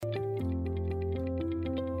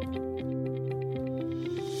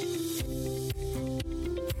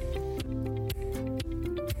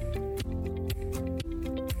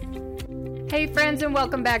Hey friends, and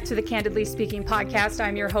welcome back to the Candidly Speaking podcast.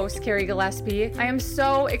 I'm your host, Carrie Gillespie. I am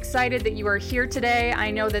so excited that you are here today.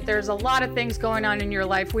 I know that there's a lot of things going on in your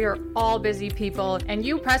life. We are all busy people, and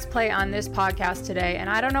you press play on this podcast today, and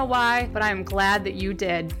I don't know why, but I'm glad that you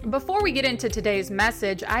did. Before we get into today's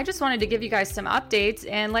message, I just wanted to give you guys some updates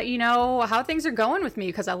and let you know how things are going with me,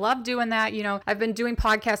 because I love doing that. You know, I've been doing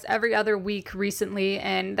podcasts every other week recently,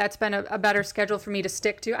 and that's been a better schedule for me to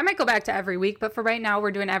stick to. I might go back to every week, but for right now,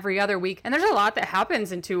 we're doing every other week, and there's a lot that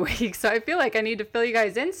happens in 2 weeks. So I feel like I need to fill you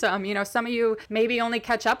guys in some. You know, some of you maybe only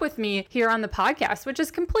catch up with me here on the podcast, which is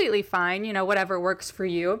completely fine. You know, whatever works for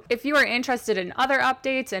you. If you are interested in other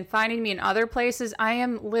updates and finding me in other places, I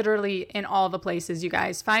am literally in all the places, you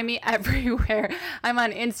guys. Find me everywhere. I'm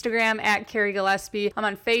on Instagram at Carrie Gillespie. I'm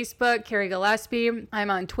on Facebook, Carrie Gillespie. I'm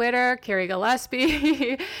on Twitter, Carrie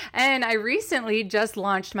Gillespie. And I recently just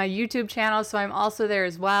launched my YouTube channel, so I'm also there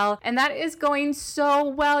as well. And that is going so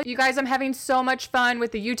well. You guys, I'm having so much fun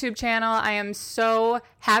with the YouTube channel. I am so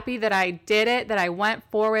happy that I did it, that I went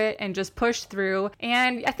for it and just pushed through.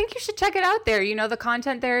 And I think you should check it out there. You know, the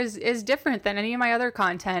content there is different than any of my other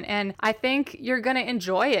content. And I think you're going to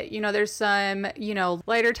enjoy it. You know, there's some,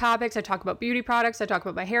 lighter topics. I talk about beauty products. I talk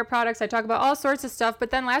about my hair products. I talk about all sorts of stuff.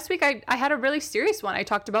 But then last week I had a really serious one. I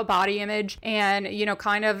talked about body image and,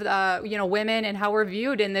 women and how we're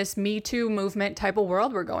viewed in this Me Too movement type of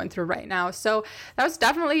world we're going through right now. So that was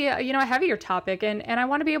definitely, a heavier topic. And I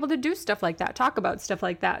want to be able to do stuff like that, talk about stuff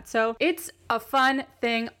like that. So it's a fun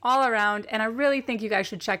thing all around, and I really think you guys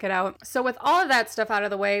should check it out. So with all of that stuff out of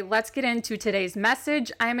the way, let's get into today's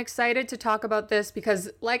message. I'm excited to talk about this because,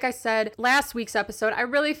 like I said, last week's episode, I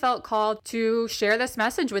really felt called to share this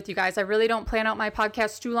message with you guys. I really don't plan out my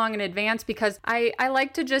podcast too long in advance because I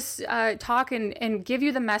like to just talk and give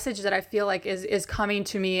you the message that I feel like is coming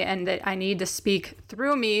to me and that I need to speak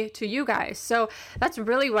through me to you guys. So that's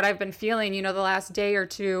really what I've been feeling, the last day or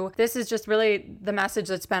two. This is just really the message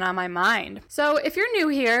that's been on my mind. So if you're new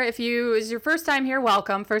here, if is your first time here,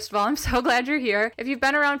 welcome. First of all, I'm so glad you're here. If you've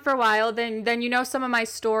been around for a while, then you know some of my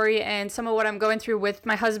story and some of what I'm going through with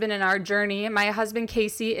my husband and our journey. My husband,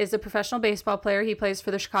 Casey, is a professional baseball player. He plays for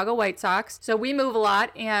the Chicago White Sox. So we move a lot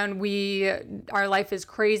and our life is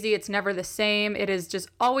crazy. It's never the same. It is just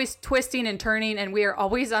always twisting and turning and we are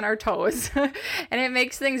always on our toes. And it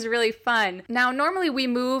makes things really fun. Now, normally we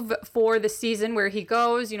move for the season where he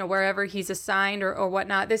goes, wherever he's assigned or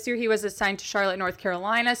whatnot. This year he was assigned to Charlotte, North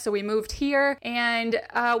Carolina. So we moved here and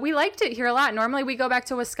we liked it here a lot. Normally we go back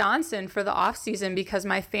to Wisconsin for the off season because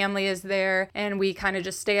my family is there and we kind of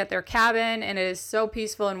just stay at their cabin and it is so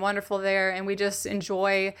peaceful and wonderful there. And we just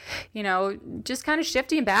enjoy, just kind of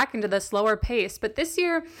shifting back into the slower pace. But this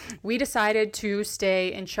year we decided to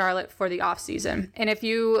stay in Charlotte for the off season. And if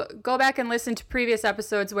you go back and listen to previous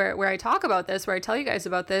episodes where I talk about this, where I tell you guys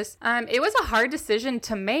about this, it was a hard decision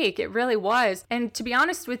to make. It really was. And to be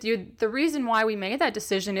honest with you, the reason why we made that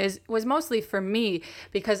decision was mostly for me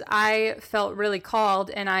because I felt really called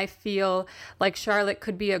and I feel like Charlotte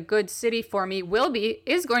could be a good city for me,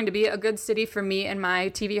 is going to be a good city for me in my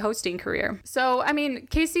TV hosting career. So,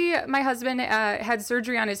 Casey, my husband, had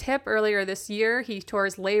surgery on his hip earlier this year. He tore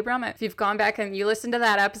his labrum. If you've gone back and you listened to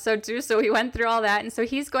that episode too, so we went through all that. And so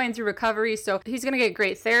he's going through recovery. So he's going to get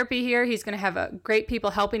great therapy here. He's going to have great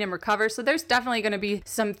people helping him recover. So there's definitely going to be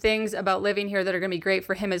some things about living here that are going to be great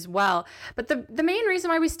for him as well. But the main reason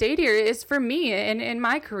why we stayed here is for me and in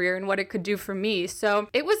my career and what it could do for me. So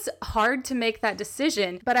it was hard to make that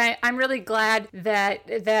decision, but I'm really glad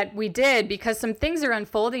that we did because some things are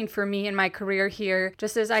unfolding for me in my career here,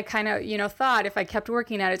 just as I kind of, thought if I kept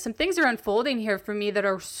working at it. Some things are unfolding here for me that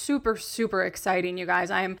are super, super exciting, you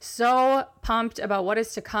guys. I am so pumped about what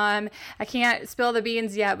is to come. I can't spill the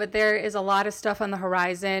beans yet, but there is a lot of stuff on the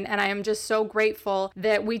horizon, and I am just so grateful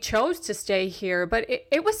that we chose to stay here. But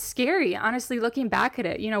it was scary, honestly, looking back at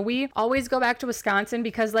it. We always go back to Wisconsin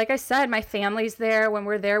because, like I said, my family's there. When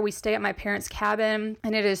we're there, we stay at my parents' cabin,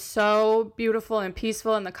 and it is so beautiful and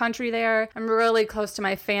peaceful in the country there. I'm really close to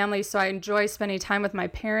my family, so I enjoy spending time with my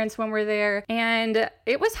parents when we're there. And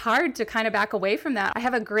it was hard to kind of back away from that. I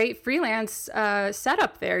have a great freelance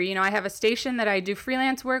setup there. I have a station that I do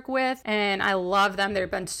freelance work with, and I love them. They've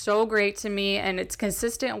been so great to me, and it's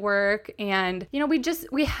consistent work. And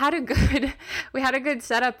we had a good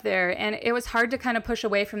setup there, and it was hard to kind of push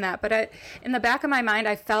away from that. But in the back of my mind,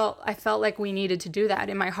 I felt like we needed to do that.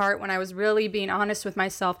 In my heart, when I was really being honest with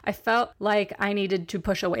myself, I felt like I needed to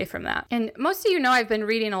push away from that. And most of I've been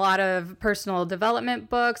reading a lot of personal development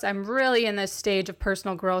books. I'm really in this stage of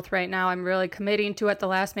personal growth right now. I'm really committing to it. The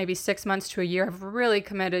last maybe 6 months to a year, I've really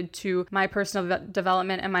committed to my my personal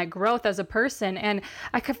development and my growth as a person. And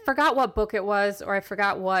I forgot what book it was, or I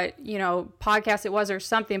forgot what, podcast it was or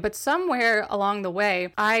something, but somewhere along the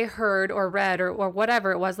way, I heard or read or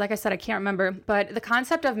whatever it was. Like I said, I can't remember, but the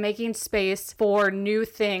concept of making space for new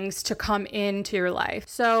things to come into your life.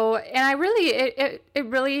 So, and I really, it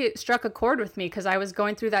really struck a chord with me, because I was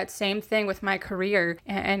going through that same thing with my career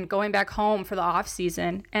and going back home for the off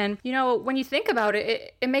season. And, when you think about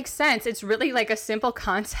it, it makes sense. It's really like a simple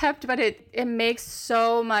concept, but it makes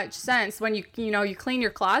so much sense. When you clean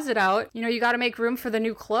your closet out, you got to make room for the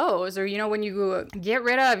new clothes, or, when you get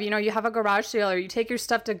rid of, you have a garage sale, or you take your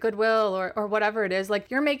stuff to Goodwill or whatever it is, like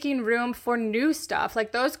you're making room for new stuff.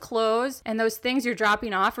 Like those clothes and those things you're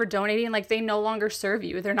dropping off or donating, like they no longer serve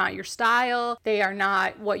you. They're not your style. They are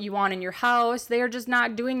not what you want in your house. They are just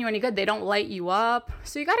not doing you any good. They don't light you up.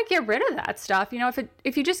 So you got to get rid of that stuff.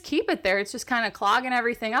 If you just keep it there, it's just kind of clogging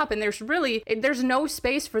everything up, and there's no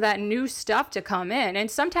space for that new stuff to come in. And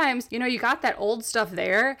sometimes, you got that old stuff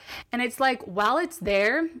there, and it's like, while it's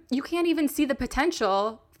there, you can't even see the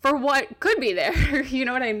potential for what could be there. You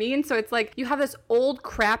know what I mean? So it's like you have this old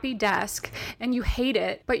crappy desk and you hate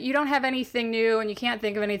it, but you don't have anything new and you can't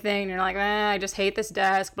think of anything. And you're like, I just hate this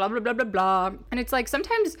desk, blah, blah, blah, blah, blah. And it's like,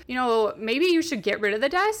 sometimes, maybe you should get rid of the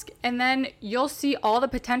desk, and then you'll see all the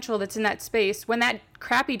potential that's in that space when that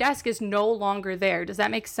crappy desk is no longer there. Does that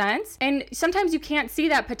make sense? And sometimes you can't see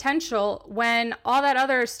that potential when all that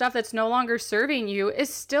other stuff that's no longer serving you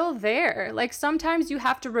is still there. Like sometimes you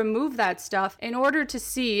have to remove that stuff in order to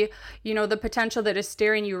see, the potential that is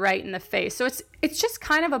staring you right in the face. So it's just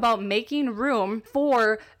kind of about making room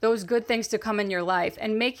for those good things to come in your life,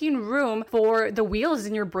 and making room for the wheels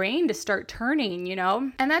in your brain to start turning,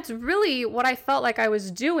 And that's really what I felt like I was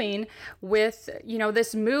doing with,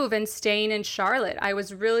 this move and staying in Charlotte. I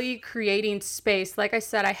was really creating space. Like I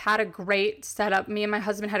said, I had a great setup. Me and my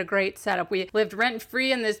husband had a great setup. We lived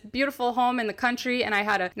rent-free in this beautiful home in the country, and I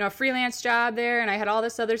had a freelance job there, and I had all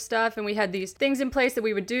this other stuff, and we had these things in place that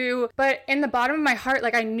we would do. But in the bottom of my heart,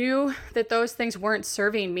 like I knew that those things weren't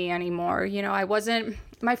serving me anymore.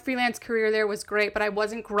 My freelance career there was great, but I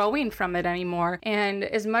wasn't growing from it anymore. And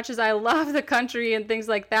as much as I love the country and things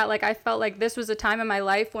like that, like I felt like this was a time in my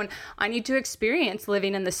life when I need to experience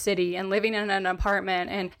living in the city and living in an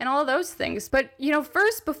apartment and all of those things. But,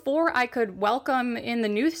 first, before I could welcome in the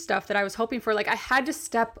new stuff that I was hoping for, like I had to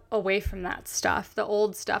step away from that stuff, the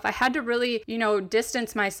old stuff. I had to really,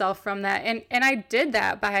 distance myself from that. And I did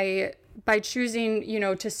that by choosing,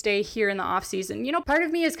 to stay here in the off season. Part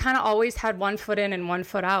of me has kind of always had one foot in and one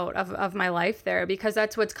foot out of my life there, because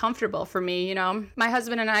that's what's comfortable for me. My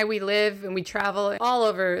husband and I, we live and we travel all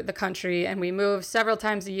over the country, and we move several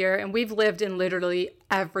times a year, and we've lived in literally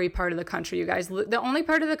every part of the country, you guys. The only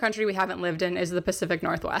part of the country we haven't lived in is the Pacific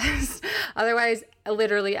Northwest. Otherwise,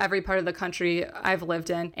 literally every part of the country I've lived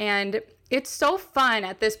in. And it's so fun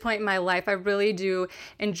at this point in my life. I really do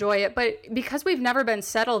enjoy it. But because we've never been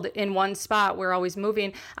settled in one spot, we're always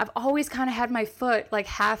moving, I've always kind of had my foot like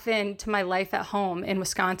half into my life at home in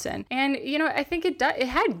Wisconsin. And, I think it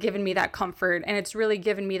had given me that comfort, and it's really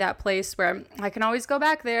given me that place where I can always go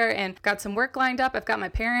back there, and I've got some work lined up. I've got my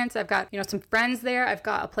parents. I've got, some friends there. I've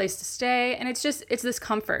got a place to stay. And it's this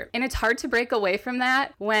comfort. And it's hard to break away from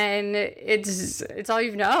that when it's all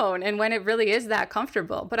you've known and when it really is that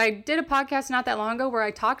comfortable. But I did a podcast not that long ago where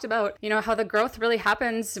I talked about, how the growth really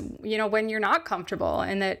happens, when you're not comfortable,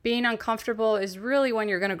 and that being uncomfortable is really when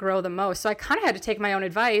you're going to grow the most. So I kind of had to take my own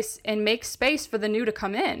advice and make space for the new to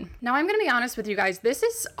come in. Now, I'm going to be honest with you guys. This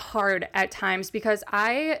is hard at times because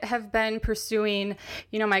I have been pursuing,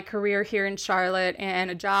 my career here in Charlotte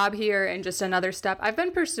and a job here and just another step. I've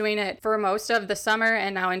been pursuing it for most of the summer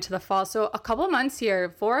and now into the fall. So a couple months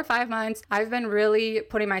here, 4 or 5 months, I've been really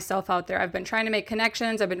putting myself out there. I've been trying to make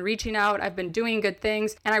connections. I've been reaching out. I've been doing good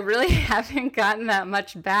things, and I really haven't gotten that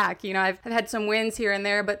much back. I've had some wins here and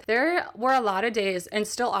there, but there were a lot of days, and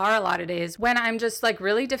still are a lot of days, when I'm just like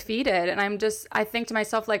really defeated. And I think to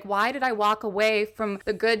myself, like, why did I walk away from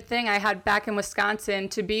the good thing I had back in Wisconsin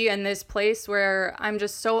to be in this place where I'm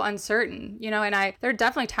just so uncertain, and there are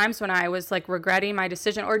definitely times when I was like regretting my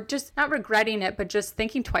decision, or just not regretting it, but just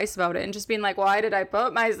thinking twice about it and just being like, why did I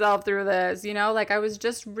put myself through this? Like I was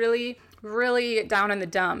just really down in the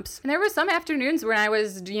dumps. And there were some afternoons when I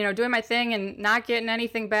was, doing my thing and not getting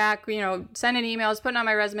anything back, sending emails, putting on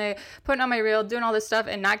my resume, putting on my reel, doing all this stuff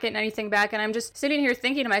and not getting anything back. And I'm just sitting here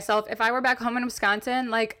thinking to myself, if I were back home in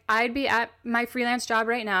Wisconsin, like I'd be at my freelance job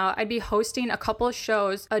right now. I'd be hosting a couple of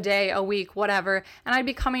shows a day, a week, whatever. And I'd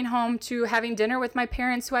be coming home to having dinner with my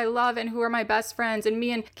parents who I love and who are my best friends. And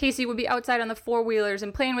me and Casey would be outside on the four-wheelers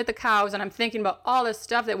and playing with the cows. And I'm thinking about all the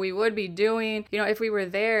stuff that we would be doing, if we were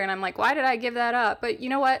there. And I'm like, why why did I give that up? But you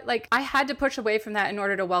know what? Like, I had to push away from that in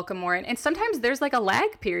order to welcome more in. And sometimes there's like a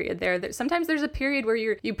lag period there. Sometimes there's a period where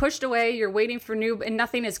you pushed away, you're waiting for new, and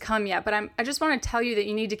nothing has come yet. But I just want to tell you that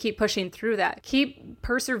you need to keep pushing through that. Keep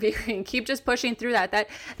persevering. Keep just pushing through that.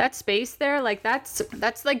 That space there, like that's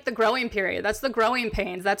like the growing period. That's the growing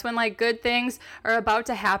pains. That's when like good things are about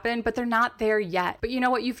to happen, but they're not there yet. But you know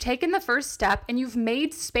what? You've taken the first step and you've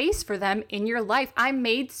made space for them in your life. I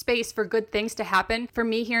made space for good things to happen for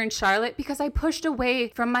me here in Charlotte because I pushed away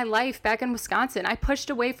from my life back in Wisconsin. I pushed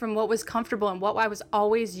away from what was comfortable and what I was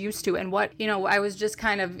always used to and what, I was just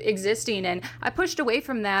kind of existing in. I pushed away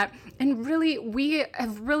from that, and really, we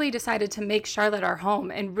have really decided to make Charlotte our home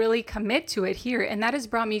and really commit to it here. And that has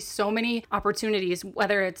brought me so many opportunities,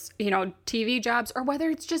 whether it's, TV jobs or whether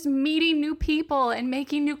it's just meeting new people and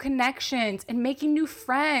making new connections and making new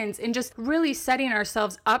friends and just really setting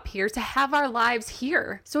ourselves up here to have our lives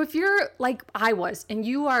here. So if you're like I was and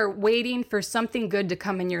you are waiting for something good to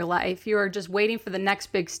come in your life, you are just waiting for the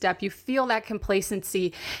next big step, you feel that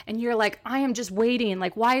complacency and you're like, I am just waiting,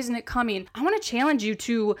 like, why isn't it coming? I want to challenge you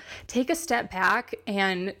to take a step back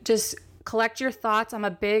and just collect your thoughts. I'm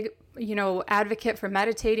a big advocate for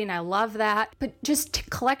meditating. I love that. But just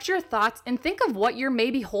collect your thoughts and think of what you're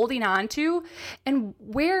maybe holding on to and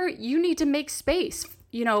where you need to make space,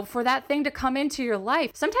 for that thing to come into your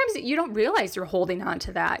life. Sometimes you don't realize you're holding on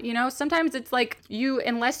to that. Sometimes it's like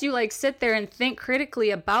unless you like sit there and think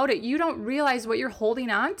critically about it, you don't realize what you're holding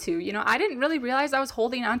on to. I didn't really realize I was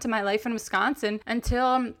holding on to my life in Wisconsin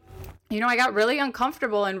until I got really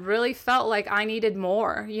uncomfortable and really felt like I needed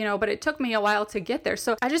more, but it took me a while to get there.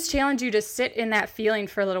 So I just challenge you to sit in that feeling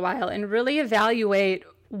for a little while and really evaluate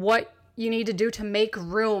what you need to do to make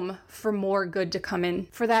room for more good to come in,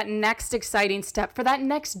 for that next exciting step, for that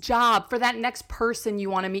next job, for that next person you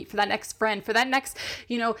want to meet, for that next friend, for that next,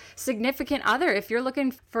 significant other. If you're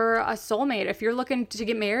looking for a soulmate, if you're looking to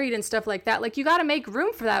get married and stuff like that, like you got to make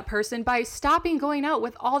room for that person by stopping going out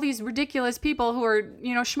with all these ridiculous people who are,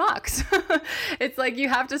 schmucks. It's like you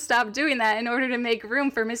have to stop doing that in order to make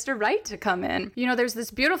room for Mr. Right to come in. There's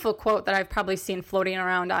this beautiful quote that I've probably seen floating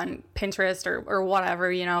around on Pinterest or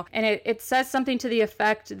whatever, and it says something to the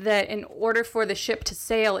effect that in order for the ship to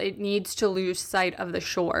sail, it needs to lose sight of the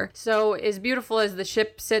shore. So as beautiful as the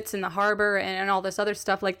ship sits in the harbor and all this other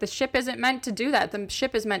stuff, like the ship isn't meant to do that. The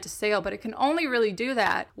ship is meant to sail, but it can only really do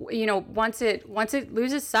that, once it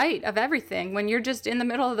loses sight of everything. When you're just in the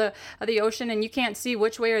middle of the ocean and you can't see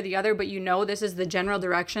which way or the other, but this is the general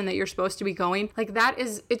direction that you're supposed to be going. Like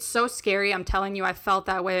it's so scary. I'm telling you, I felt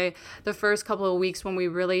that way the first couple of weeks when we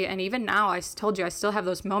really, and even now, I told you I still have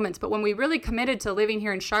those moments, but when we really committed to living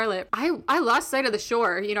here in Charlotte, I lost sight of the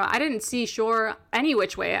shore. I didn't see shore any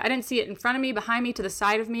which way. I didn't see it in front of me, behind me, to the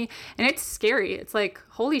side of me. And it's scary. It's like,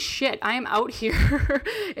 holy shit, I am out here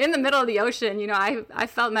in the middle of the ocean. I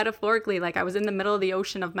felt metaphorically like I was in the middle of the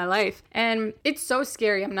ocean of my life. And it's so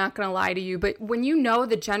scary. I'm not going to lie to you. But when you know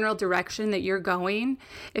the general direction that you're going,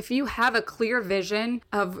 if you have a clear vision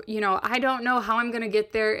of, I don't know how I'm going to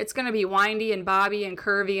get there. It's going to be windy and bobby and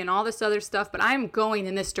curvy and all this other stuff, but I'm going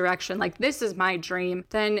in this direction. Like, this is my dream.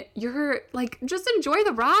 Then you're like, just enjoy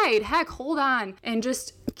the ride. Heck, hold on and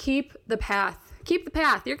just keep the path. Keep the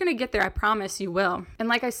path. You're going to get there. I promise you will. And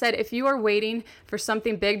like I said, if you are waiting for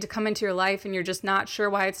something big to come into your life and you're just not sure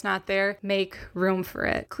why it's not there, make room for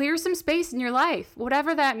it. Clear some space in your life,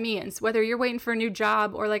 whatever that means. Whether you're waiting for a new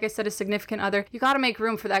job or, like I said, a significant other, you got to make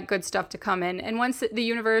room for that good stuff to come in. And once the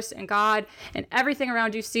universe and God and everything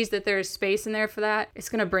around you sees that there's space in there for that, it's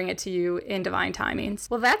going to bring it to you in divine timings.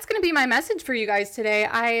 Well, that's going to be my message for you guys today.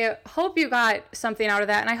 I hope you got something out of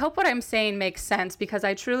that. And I hope what I'm saying makes sense, because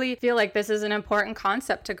I truly feel like this is an important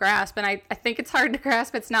concept to grasp. And I think it's hard to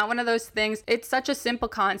grasp. It's not one of those things. It's such a simple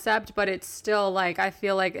concept, but it's still like, I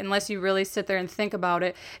feel like unless you really sit there and think about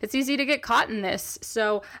it, it's easy to get caught in this.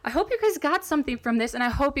 So I hope you guys got something from this, and I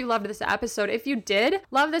hope you loved this episode. If you did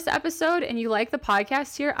love this episode and you like the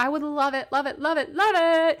podcast here, I would love it, love it, love it, love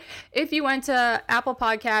it if you went to Apple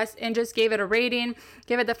Podcasts and just gave it a rating,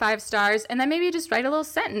 give it the 5 stars, and then maybe just write a little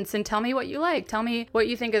sentence and tell me what you like. Tell me what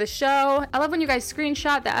you think of the show. I love when you guys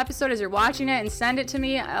screenshot the episode as you're watching it and send it to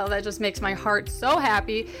me. Oh, that just makes my heart so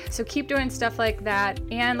happy. So keep doing stuff like that.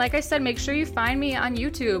 And like I said, make sure you find me on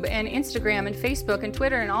YouTube and Instagram and Facebook and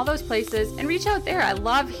Twitter and all those places, and reach out there. I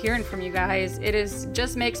love hearing from you guys. It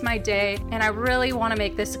just makes my day. And I really want to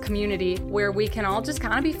make this a community where we can all just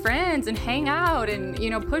kind of be friends and hang out and,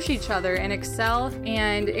 push each other and excel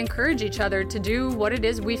and encourage each other to do what it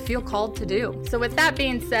is we feel called to do. So with that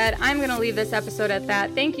being said, I'm going to leave this episode at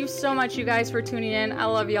that. Thank you so much, you guys, for tuning in. I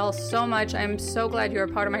love y'all so much. I'm am so glad you're a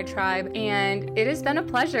part of my tribe, and it has been a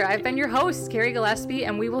pleasure. I've been your host, Carrie Gillespie,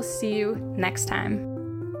 and we will see you next time.